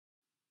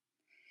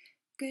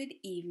Good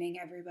evening,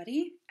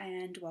 everybody,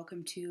 and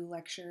welcome to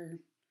lecture,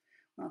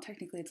 well,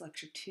 technically it's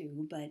lecture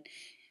 2, but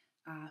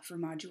for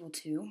module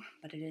 2,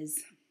 but I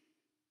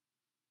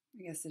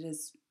guess it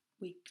is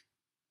week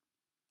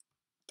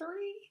 3?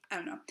 I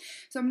don't know.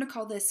 So I'm going to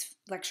call this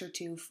lecture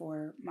 2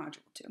 for module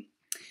 2.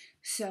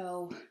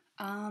 So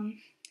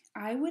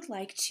I would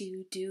like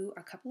to do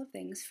a couple of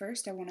things.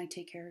 First, I want to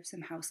take care of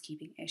some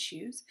housekeeping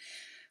issues.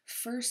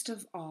 First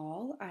of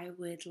all, I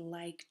would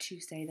like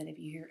to say that if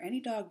you hear any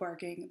dog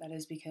barking, that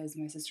is because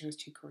my sister has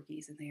 2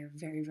 corgis and they are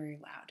very, very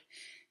loud.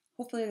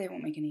 Hopefully they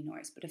won't make any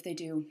noise, but if they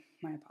do,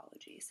 my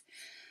apologies.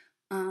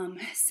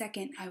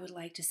 Second, I would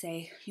like to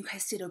say you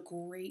guys did a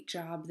great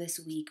job this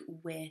week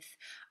with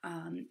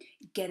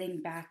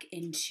getting back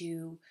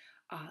into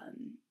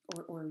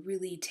or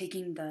really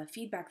taking the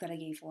feedback that I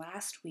gave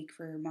last week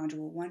for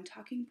Module 1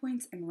 talking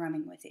points and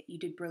running with it. You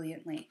did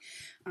brilliantly.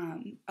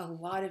 A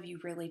lot of you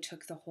really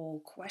took the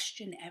whole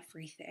question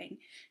everything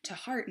to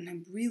heart, and I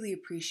really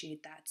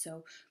appreciate that.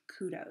 So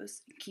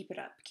kudos. Keep it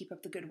up. Keep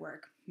up the good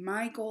work.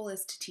 My goal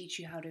is to teach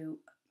you how to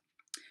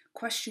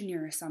question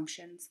your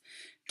assumptions.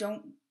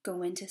 Don't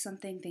go into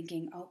something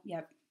thinking, oh,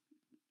 yep,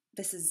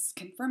 this is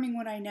confirming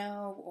what I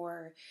know,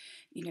 or,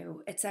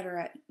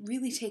 etc.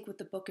 Really take what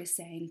the book is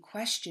saying,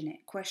 question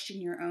it, question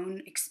your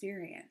own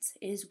experience.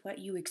 Is what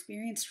you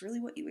experienced really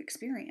what you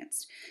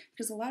experienced?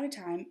 Because a lot of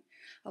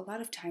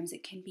times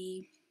it can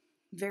be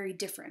very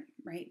different,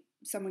 right?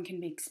 Someone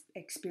can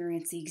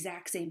experience the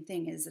exact same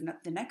thing as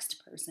the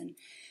next person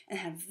and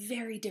have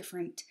very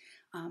different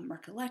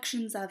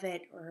recollections of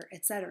it, or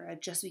etc.,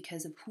 just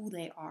because of who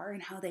they are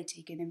and how they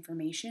take in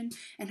information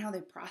and how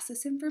they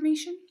process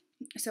information.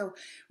 So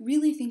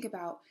really think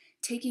about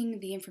taking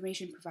the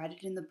information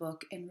provided in the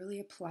book and really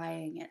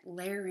applying it,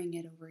 layering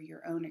it over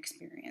your own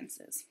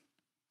experiences.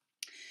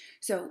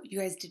 So you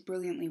guys did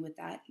brilliantly with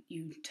that.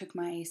 You took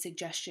my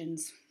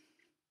suggestions.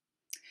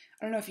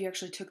 I don't know if you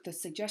actually took the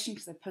suggestion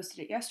because I posted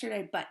it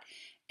yesterday, but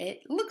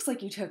it looks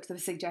like you took the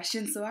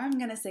suggestion, so I'm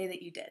going to say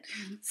that you did.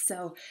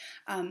 So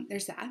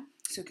there's that.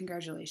 So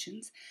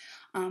congratulations.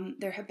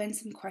 There have been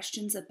some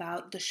questions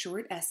about the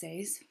short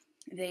essays.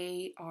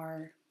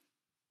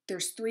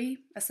 There's 3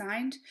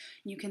 assigned.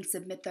 You can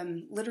submit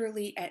them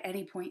literally at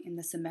any point in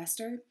the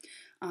semester.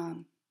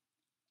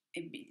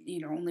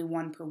 Only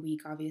 1 per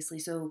week, obviously.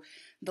 So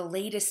the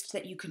latest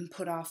that you can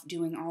put off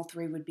doing all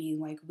 3 would be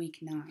like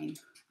week 9,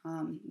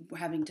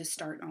 having to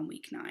start on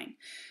week 9.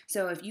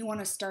 So if you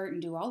want to start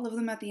and do all of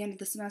them at the end of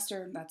the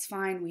semester, that's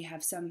fine. We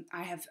have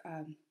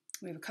a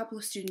couple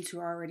of students who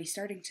are already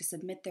starting to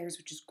submit theirs,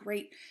 which is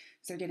great.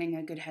 So they're getting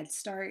a good head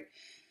start.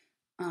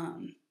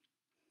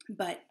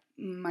 But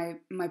my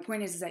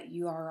point is that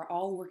you are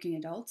all working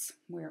adults.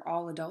 We're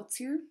all adults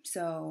here.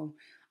 So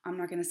I'm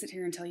not going to sit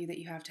here and tell you that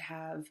you have to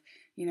have,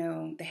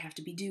 they have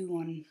to be due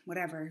on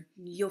whatever.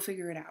 You'll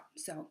figure it out.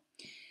 So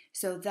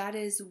that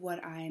is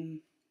what I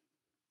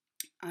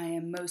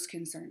am most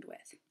concerned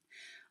with.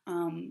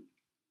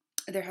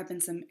 There have been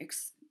some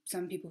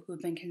people who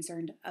have been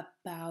concerned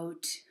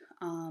about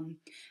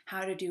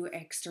how to do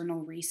external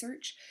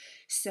research.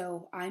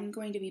 So I'm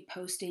going to be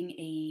posting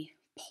a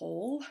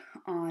poll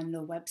on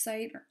the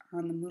website or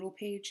on the Moodle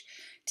page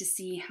to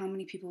see how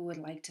many people would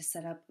like to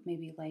set up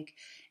maybe like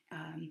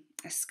a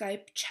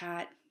Skype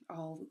chat,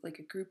 like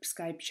a group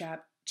Skype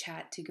chat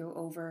to go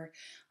over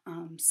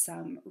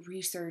some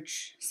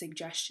research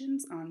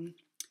suggestions on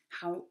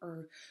how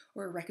or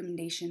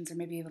recommendations, or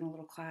maybe even a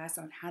little class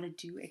on how to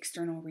do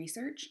external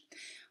research.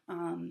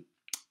 And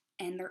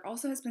there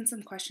also has been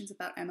some questions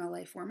about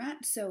MLA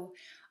format. So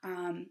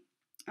I'm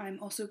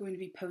also going to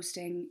be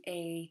posting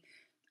a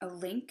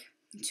link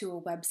to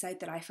a website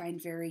that I find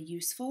very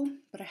useful,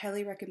 but I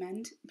highly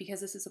recommend,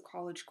 because this is a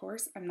college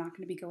course, I'm not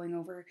going to be going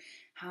over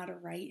how to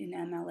write in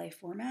MLA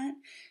format.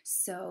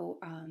 So,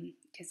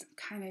 because I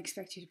kind of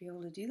expect you to be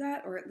able to do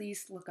that, or at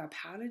least look up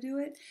how to do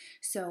it.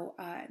 So,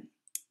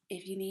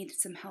 if you need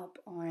some help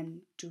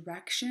on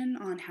direction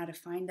on how to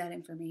find that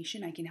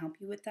information, I can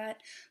help you with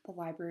that. The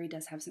library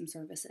does have some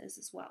services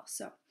as well.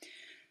 So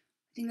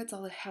I think that's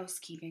all the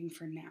housekeeping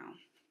for now.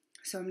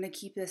 So I'm going to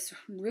keep this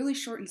really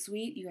short and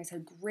sweet. You guys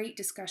had great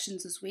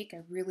discussions this week.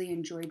 I really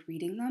enjoyed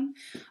reading them.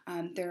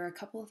 There are a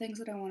couple of things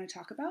that I want to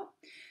talk about.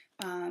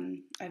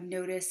 I've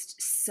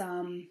noticed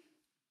some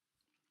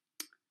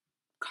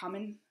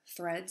common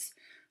threads.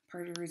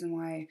 Part of the reason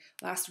why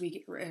last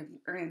week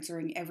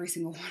answering every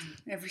single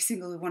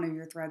one of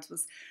your threads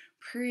was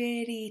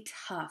pretty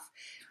tough.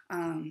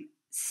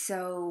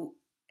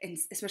 And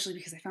especially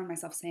because I found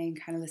myself saying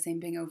kind of the same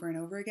thing over and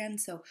over again.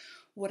 So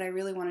what I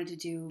really wanted to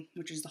do,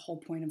 which is the whole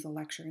point of the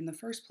lecture in the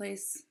first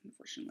place,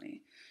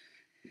 unfortunately,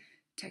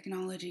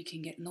 technology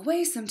can get in the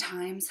way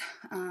sometimes,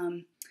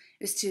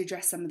 is to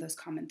address some of those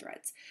common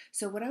threads.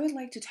 So what I would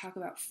like to talk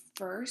about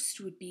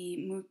first would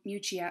be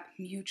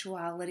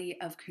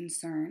mutuality of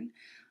concern.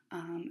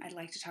 I'd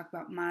like to talk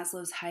about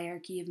Maslow's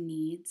hierarchy of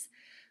needs,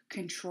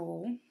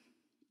 control,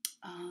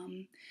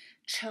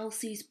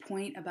 Chelsea's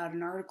point about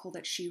an article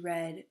that she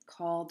read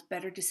called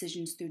Better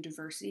Decisions Through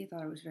Diversity. I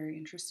thought it was very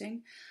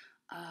interesting.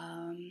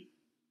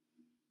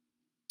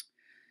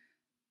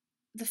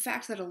 the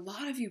fact that a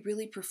lot of you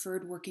really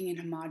preferred working in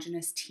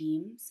homogenous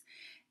teams,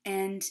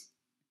 and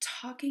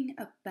talking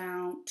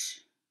about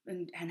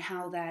and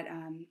how that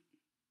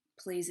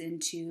plays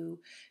into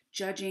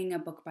judging a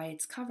book by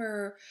its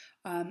cover,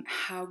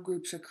 how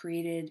groups are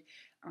created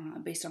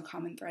based on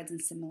common threads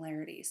and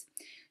similarities.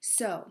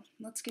 So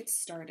let's get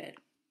started.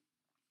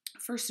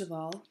 First of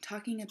all,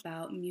 talking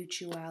about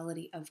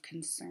mutuality of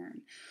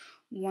concern.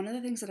 One of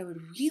the things that I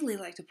would really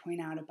like to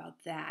point out about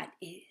that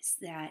is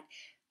that,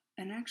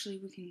 and actually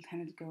we can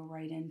kind of go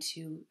right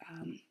into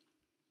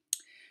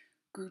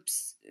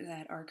groups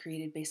that are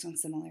created based on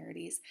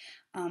similarities.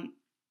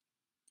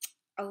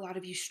 A lot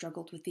of you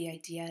struggled with the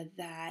idea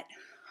that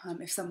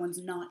if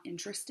someone's not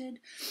interested,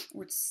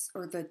 or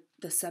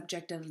the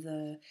subject of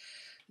the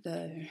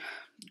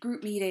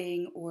group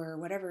meeting or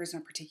whatever is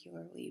not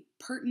particularly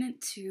pertinent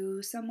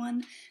to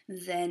someone,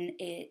 then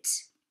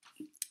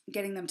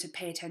getting them to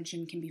pay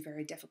attention can be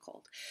very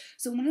difficult.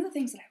 So one of the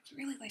things that I would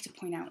really like to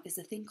point out is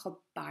a thing called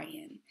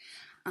buy-in.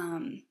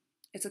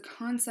 It's a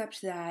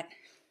concept that,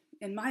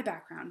 in my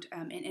background,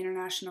 in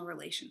international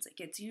relations, it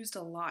gets used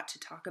a lot to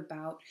talk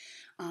about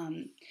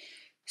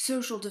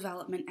social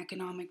development,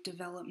 economic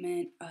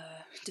development,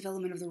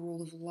 development of the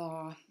rule of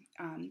law,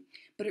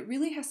 but it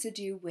really has to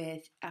do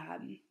with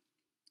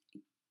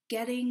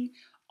getting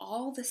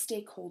all the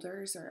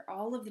stakeholders or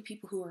all of the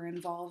people who are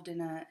involved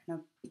in a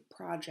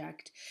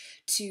project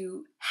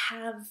to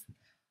have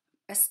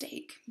a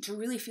stake, to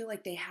really feel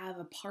like they have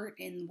a part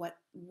in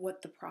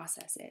what the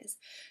process is.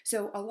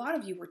 So a lot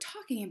of you were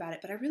talking about it,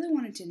 but I really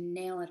wanted to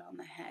nail it on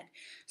the head.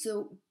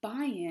 So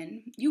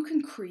buy-in, you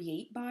can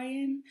create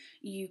buy-in,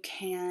 you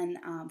can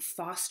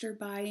foster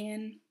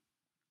buy-in.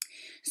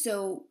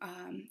 So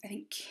I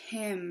think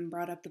Kim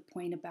brought up the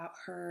point about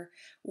her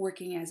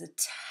working as a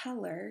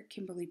teller.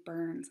 Kimberly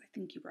Burns, I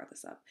think you brought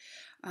this up.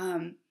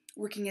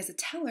 Working as a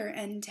teller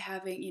and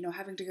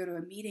having to go to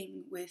a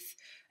meeting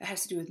that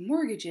has to do with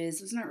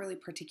mortgages was not really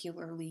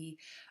particularly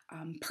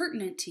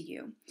pertinent to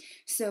you.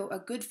 So a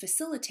good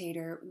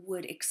facilitator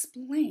would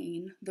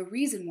explain the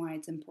reason why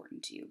it's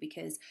important to you,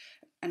 because,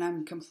 and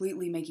I'm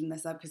completely making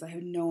this up because I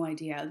have no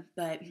idea,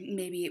 but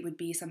maybe it would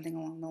be something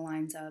along the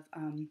lines of,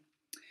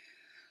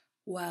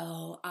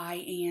 well,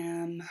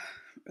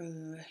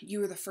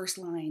 you are the first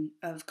line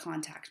of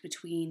contact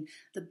between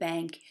the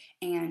bank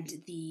and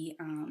the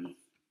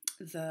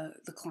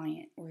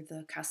client or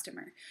the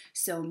customer.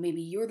 So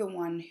maybe you're the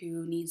one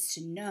who needs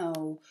to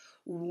know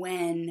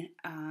when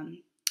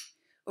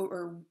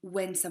or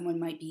when someone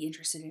might be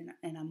interested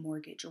in a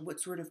mortgage, or what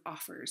sort of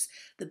offers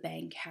the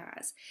bank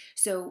has.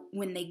 So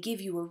when they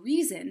give you a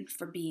reason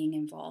for being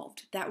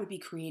involved, that would be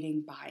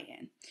creating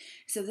buy-in.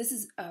 So this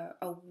is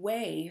a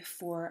way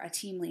for a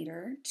team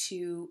leader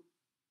to,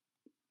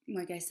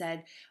 like I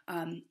said,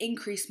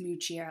 increase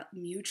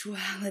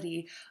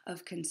mutuality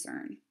of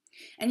concern.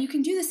 And you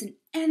can do this in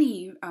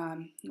any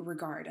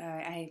regard.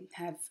 I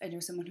know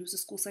someone who's a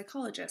school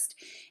psychologist,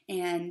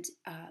 and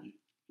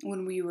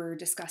when we were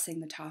discussing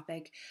the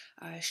topic,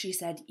 she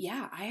said,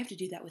 yeah, I have to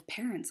do that with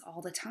parents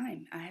all the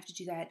time. I have to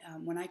do that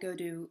when I go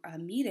to a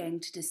meeting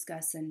to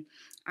discuss an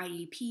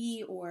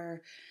IEP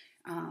or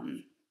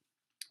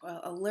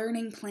a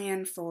learning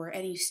plan for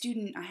any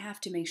student. I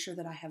have to make sure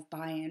that I have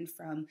buy-in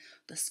from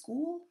the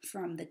school,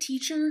 from the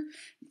teacher,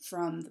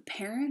 from the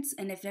parents.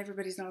 And if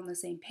everybody's not on the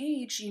same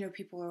page,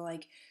 people are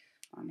like,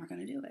 I'm not going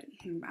to do it.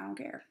 I don't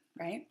care,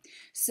 right?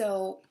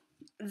 So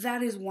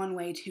that is one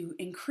way to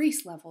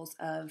increase levels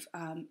of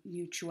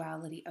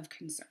mutuality of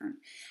concern.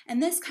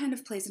 And this kind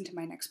of plays into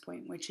my next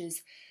point, which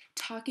is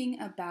talking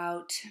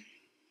about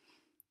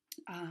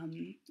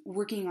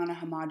working on a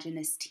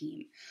homogenous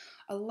team.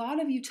 A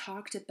lot of you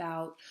talked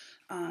about,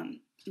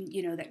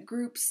 that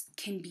groups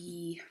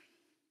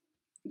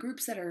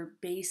that are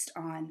based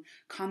on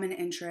common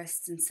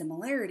interests and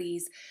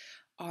similarities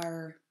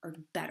are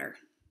better.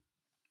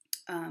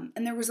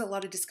 And there was a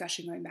lot of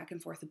discussion going back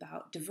and forth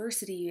about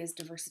diversity. Is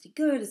diversity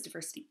good? Is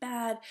diversity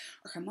bad?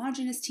 Are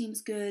homogenous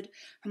teams good?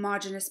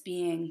 Homogenous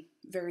being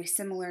very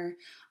similar,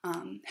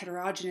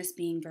 heterogeneous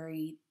being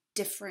very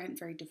different,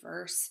 very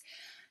diverse.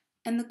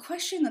 And the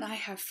question that I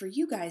have for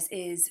you guys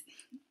is,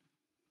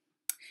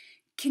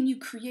 can you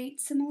create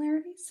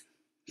similarities?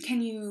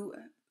 Can you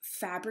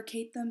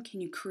fabricate them?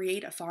 Can you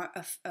create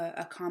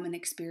a common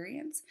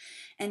experience?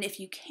 And if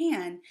you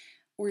can,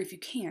 or if you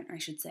can't, I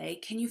should say,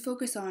 can you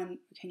find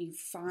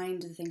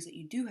the things that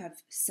you do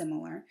have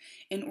similar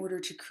in order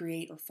to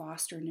create or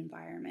foster an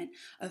environment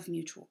of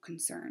mutual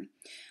concern?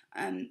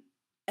 And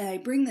I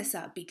bring this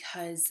up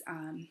because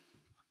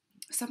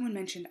someone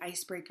mentioned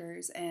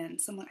icebreakers, and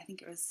someone, I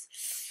think it was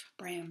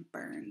Brian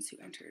Burns,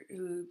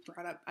 who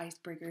brought up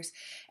icebreakers,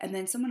 and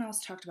then someone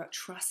else talked about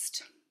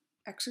trust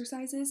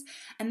exercises,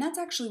 and that's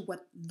actually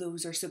what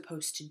those are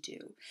supposed to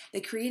do. They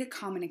create a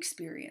common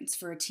experience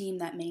for a team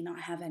that may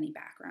not have any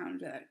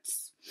background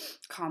that's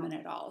common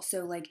at all.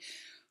 So like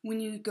when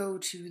you go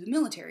to the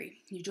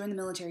military, you join the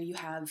military, you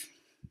have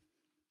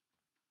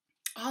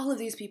all of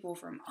these people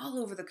from all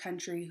over the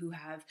country who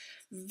have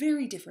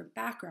very different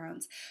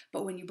backgrounds,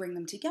 but when you bring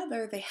them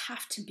together, they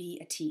have to be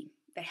a team.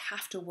 They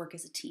have to work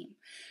as a team.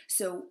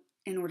 So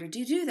in order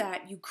to do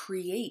that, you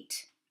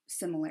create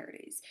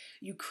similarities.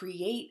 You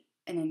create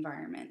an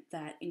environment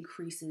that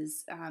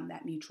increases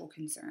that mutual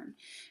concern.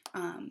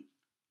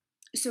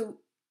 So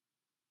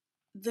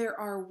there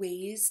are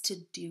ways to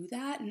do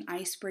that, and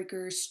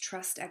icebreakers,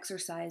 trust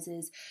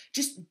exercises,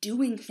 just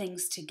doing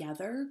things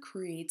together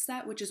creates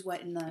that, which is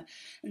what in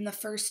the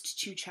first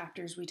 2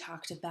 chapters we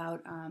talked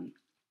about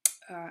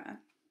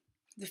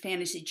the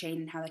fantasy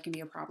chain and how that can be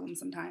a problem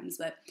sometimes.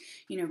 But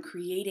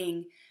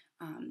creating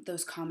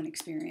those common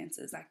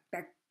experiences,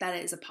 that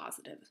is a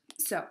positive.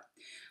 So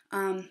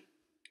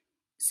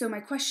my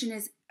question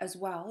is as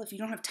well, if you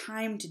don't have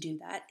time to do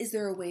that, is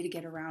there a way to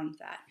get around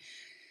that?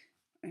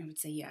 I would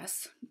say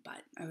yes,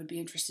 but I would be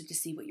interested to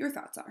see what your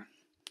thoughts are.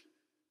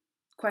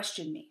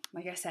 Question me.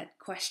 Like I said,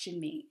 question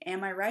me.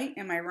 Am I right?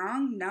 Am I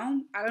wrong?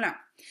 No? I don't know.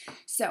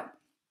 So,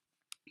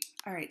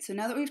 all right. So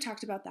now that we've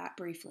talked about that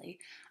briefly,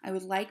 I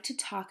would like to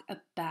talk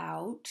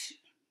about,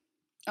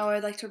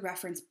 I'd like to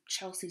reference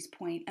Chelsea's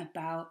point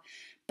about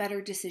better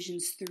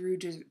decisions through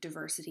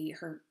diversity,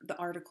 the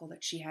article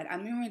that she had.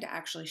 I'm going to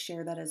actually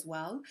share that as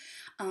well.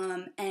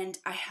 And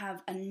I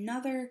have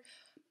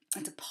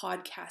it's a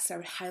podcast I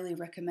would highly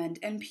recommend.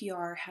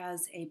 NPR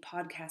has a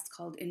podcast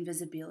called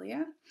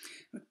Invisibilia.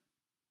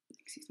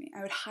 Excuse me.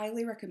 I would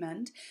highly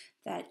recommend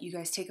that you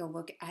guys take a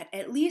look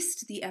at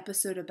least the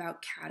episode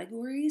about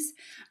categories.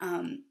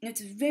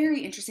 It's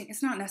very interesting.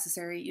 It's not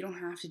necessary. You don't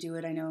have to do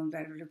it. I know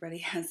that everybody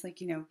has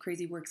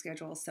crazy work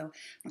schedules, so I'm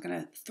not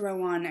going to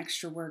throw on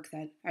extra work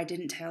that I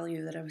didn't tell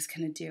you that I was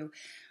going to do.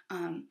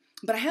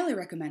 But I highly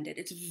recommend it.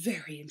 It's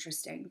very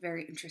interesting,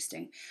 very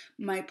interesting.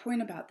 My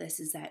point about this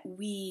is that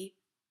we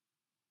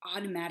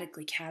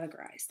automatically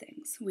categorize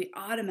things. We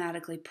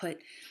automatically put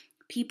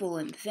people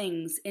and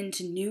things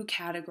into new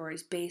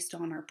categories based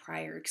on our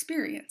prior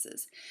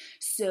experiences.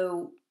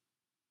 So,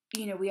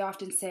 we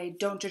often say,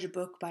 don't judge a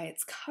book by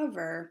its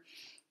cover.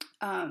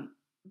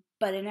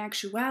 But in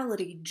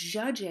actuality,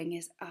 judging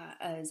is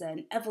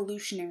an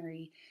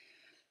evolutionary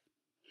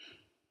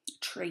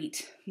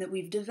trait that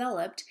we've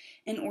developed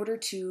in order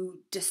to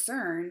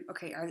discern,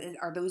 okay,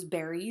 are those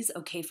berries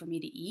okay for me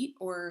to eat?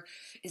 Or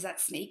is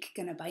that snake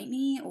gonna bite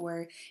me?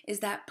 Or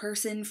is that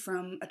person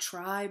from a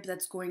tribe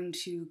that's going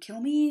to kill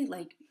me?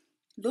 Like,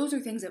 those are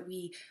things that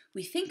we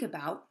think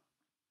about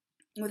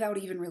without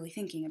even really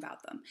thinking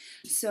about them.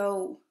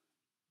 So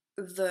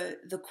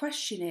the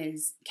question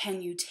is,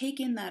 can you take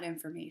in that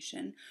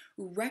information,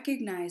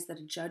 recognize that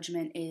a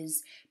judgment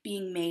is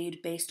being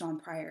made based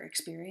on prior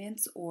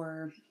experience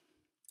or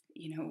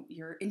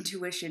your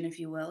intuition, if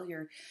you will,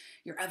 your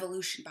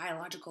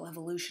biological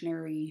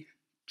evolutionary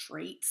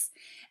traits,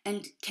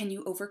 and can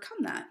you overcome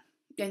that?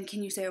 And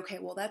can you say, okay,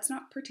 well, that's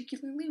not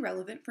particularly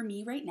relevant for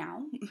me right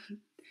now.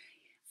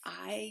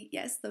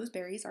 Yes, those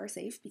berries are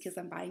safe because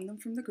I'm buying them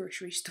from the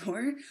grocery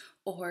store,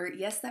 or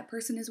yes, that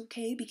person is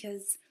okay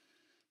because,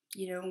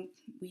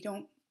 we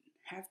don't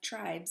have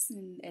tribes,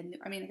 and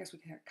I mean, I guess we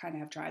kind of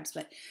have tribes,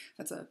 but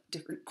that's a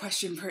different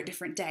question for a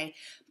different day.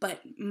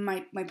 But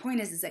my point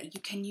is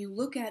that you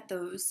look at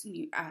those,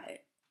 you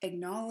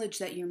acknowledge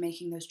that you're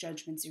making those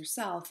judgments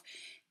yourself,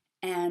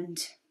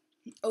 and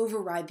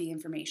override the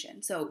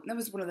information. So that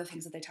was one of the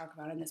things that they talk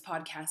about in this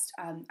podcast.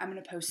 I'm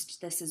going to post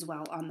this as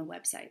well on the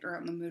website or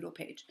on the Moodle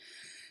page.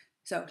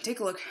 So take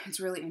a look. It's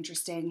really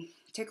interesting.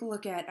 Take a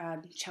look at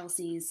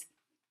Chelsea's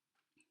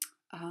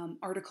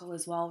article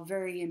as well.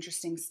 Very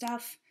interesting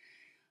stuff.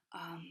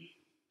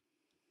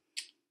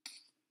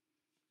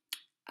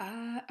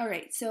 All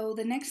right, so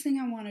the next thing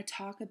I want to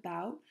talk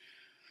about,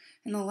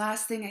 and the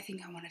last thing I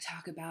think I want to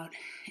talk about,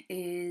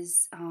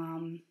 is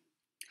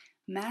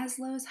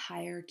Maslow's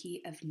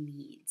hierarchy of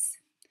needs.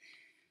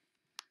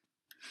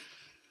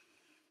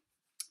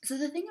 So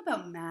the thing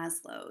about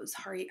Maslow's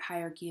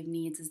hierarchy of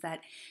needs is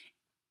that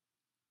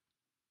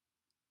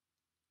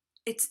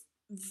it's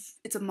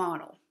a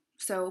model.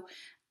 So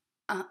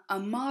a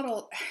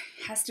model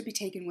has to be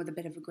taken with a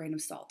bit of a grain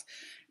of salt.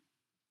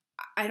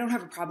 I don't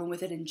have a problem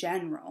with it in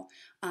general,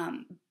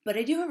 but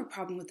I do have a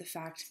problem with the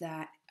fact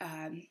that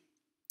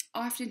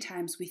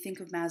oftentimes we think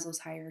of Maslow's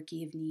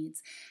hierarchy of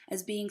needs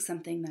as being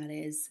something that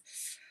is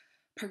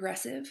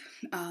progressive.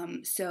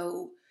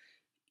 So,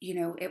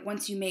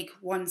 once you make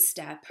one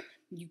step,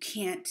 you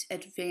can't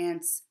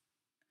advance.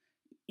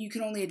 You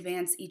can only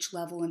advance each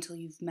level until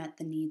you've met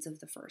the needs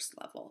of the first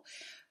level,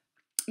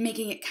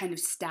 making it kind of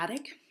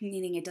static,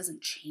 meaning it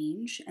doesn't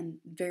change, and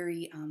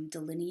very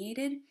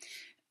delineated,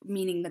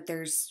 meaning that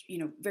there's,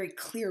 very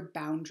clear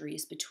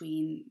boundaries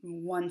between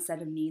one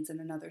set of needs and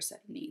another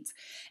set of needs.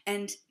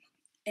 And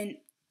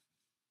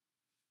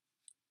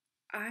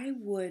I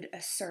would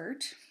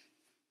assert,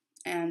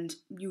 and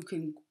you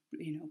can,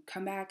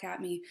 come back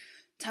at me,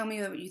 tell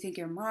me that you think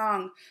I'm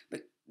wrong,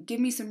 but give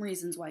me some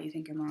reasons why you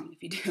think I'm wrong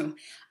if you do,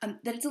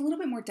 that it's a little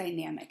bit more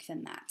dynamic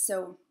than that.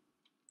 So,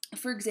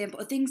 for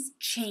example, things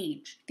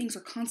change. Things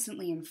are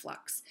constantly in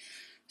flux.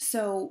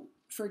 So,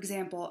 for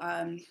example,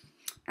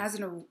 as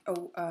an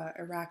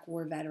Iraq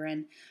War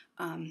veteran,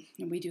 and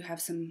we do have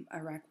some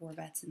Iraq War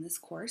vets in this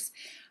course,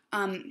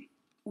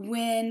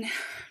 when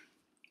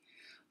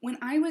when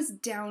I was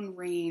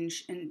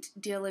downrange and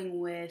dealing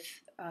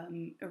with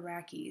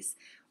Iraqis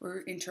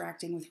or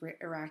interacting with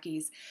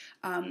Iraqis,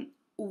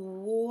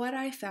 what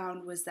I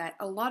found was that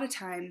a lot of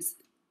times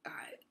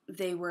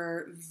they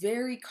were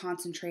very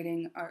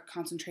concentrated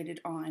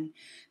on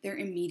their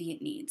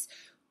immediate needs,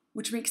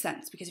 which makes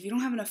sense because if you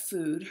don't have enough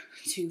food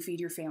to feed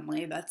your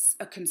family, that's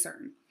a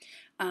concern.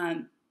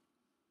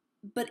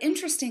 But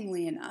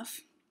interestingly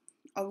enough,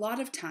 a lot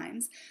of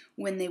times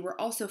when they were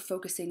also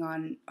focusing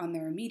on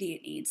their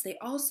immediate needs, they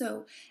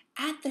also,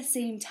 at the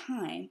same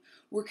time,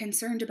 were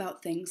concerned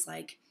about things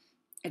like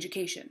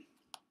education.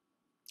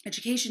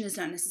 Education is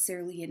not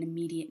necessarily an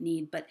immediate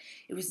need, but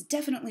it was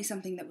definitely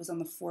something that was on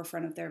the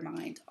forefront of their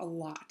mind a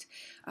lot.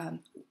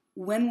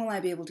 When will I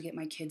be able to get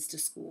my kids to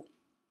school?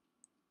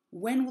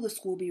 When will the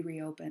school be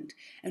reopened?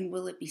 And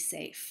will it be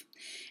safe?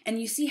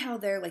 And you see how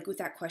there, like with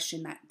that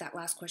question, that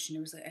last question,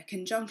 there was a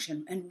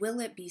conjunction, and will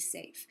it be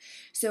safe?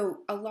 So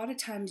a lot of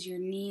times your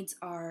needs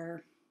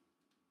are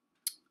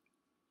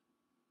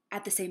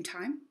at the same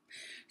time.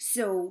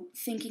 So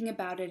thinking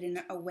about it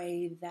in a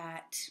way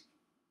that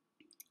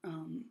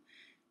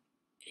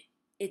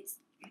it's,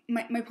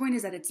 my point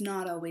is that it's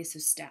not always so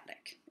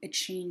static. It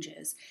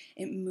changes,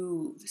 it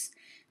moves.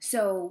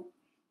 So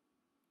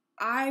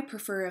I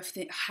prefer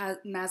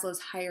Maslow's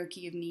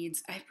hierarchy of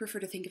needs. I prefer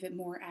to think of it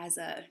more as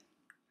a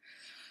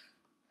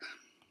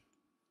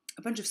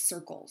bunch of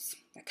circles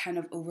that kind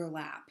of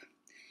overlap.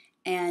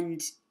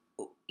 And,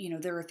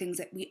 there are things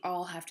that we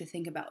all have to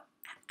think about.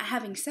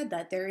 Having said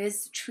that, there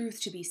is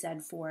truth to be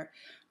said for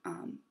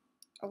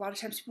a lot of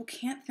times people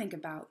can't think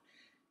about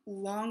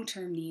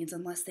long-term needs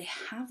unless they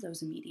have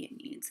those immediate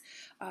needs.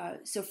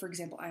 So, for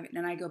example,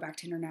 I go back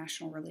to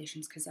international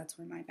relations because that's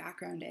where my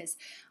background is.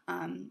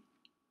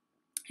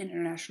 In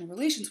international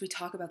relations, we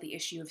talk about the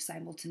issue of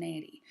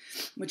simultaneity,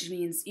 which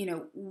means,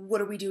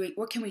 what are we doing?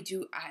 What can we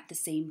do at the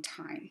same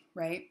time,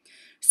 right?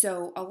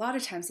 So a lot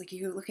of times, like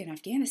you look at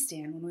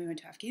Afghanistan, when we went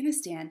to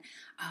Afghanistan,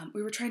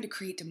 we were trying to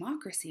create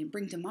democracy and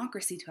bring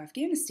democracy to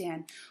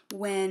Afghanistan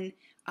when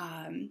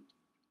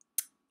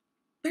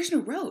there's no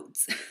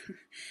roads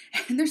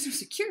and there's no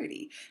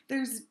security.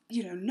 There's,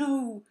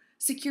 no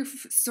secure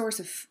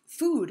source of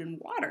food and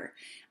water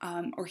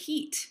or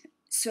heat.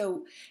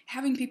 So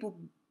having people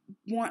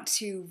want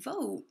to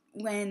vote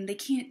when they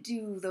can't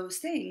do those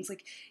things,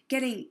 like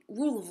getting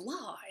rule of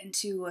law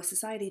into a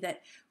society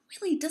that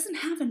really doesn't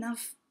have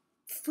enough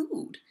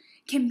food,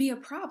 can be a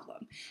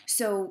problem.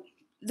 So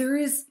there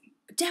is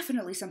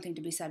definitely something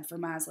to be said for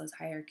Maslow's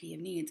hierarchy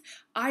of needs.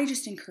 I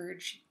just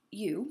encourage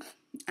you,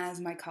 as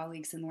my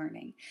colleagues in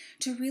learning,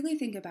 to really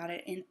think about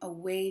it in a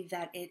way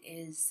that it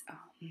is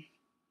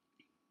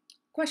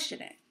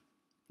question it.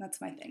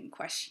 That's my thing,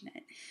 question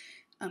it.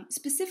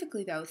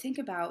 Specifically, though, think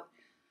about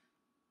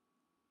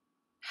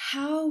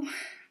how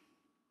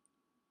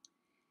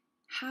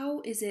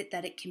is it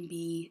that it can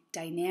be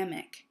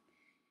dynamic?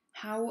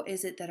 How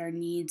is it that our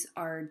needs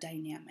are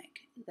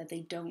dynamic, that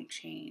they don't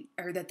change,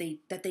 or that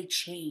they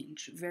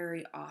change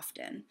very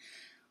often,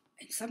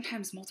 and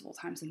sometimes multiple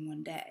times in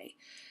one day?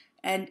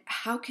 And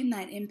how can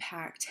that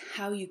impact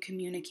how you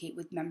communicate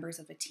with members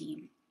of a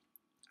team?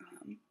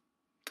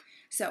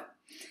 So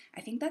I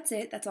think that's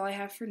it. That's all I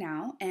have for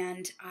now.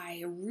 And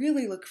I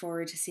really look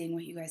forward to seeing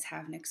what you guys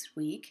have next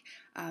week.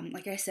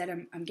 Like I said,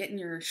 I'm getting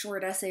your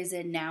short essays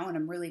in now, and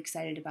I'm really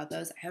excited about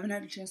those. I haven't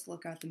had a chance to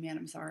look at them yet,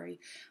 I'm sorry.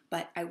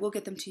 But I will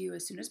get them to you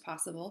as soon as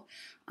possible.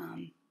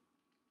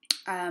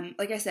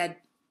 Like I said,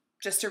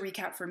 just to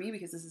recap for me,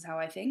 because this is how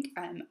I think,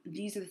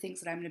 these are the things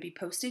that I'm going to be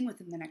posting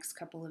within the next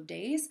couple of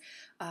days.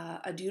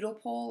 A doodle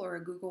poll or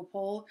a Google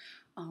poll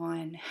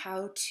on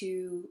how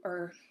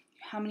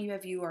many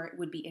of you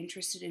would be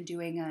interested in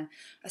doing a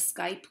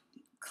Skype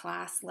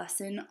class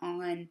lesson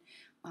on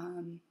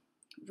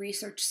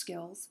research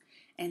skills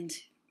and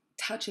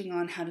touching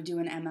on how to do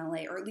an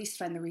MLA, or at least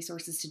find the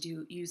resources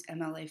to use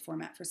MLA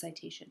format for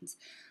citations.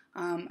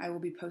 I will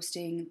be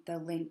posting the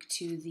link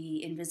to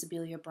the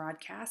Invisibilia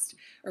broadcast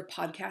or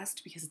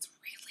podcast because it's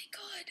really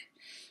good.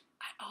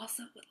 I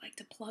also would like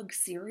to plug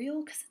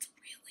Serial because it's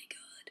really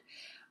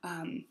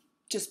good.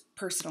 Just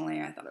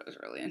personally, I thought it was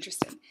really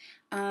interesting.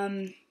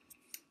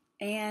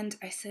 And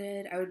I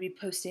said I would be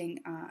posting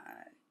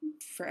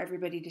for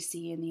everybody to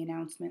see in the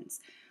announcements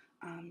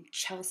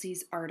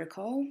Chelsea's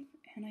article,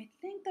 and I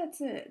think that's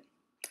it.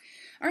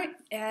 All right,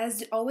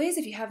 as always,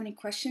 if you have any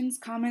questions,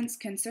 comments,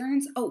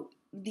 concerns,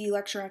 the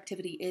lecture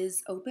activity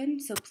is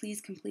open, so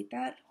please complete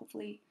that,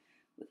 hopefully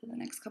within the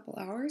next couple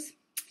hours.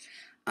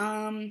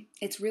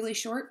 It's really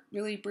short,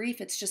 really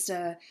brief. It's just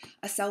a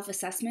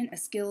self-assessment, a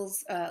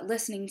skills,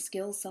 listening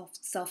skills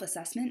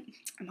self-assessment.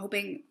 I'm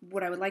hoping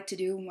what I would like to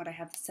do and what I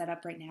have set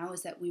up right now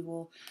is that we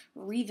will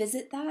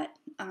revisit that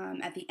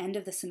at the end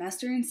of the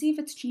semester and see if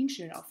it's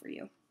changed at all for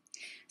you.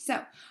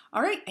 So,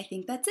 all right, I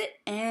think that's it,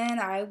 and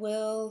I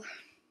will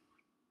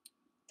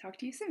talk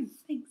to you soon.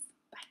 Thanks.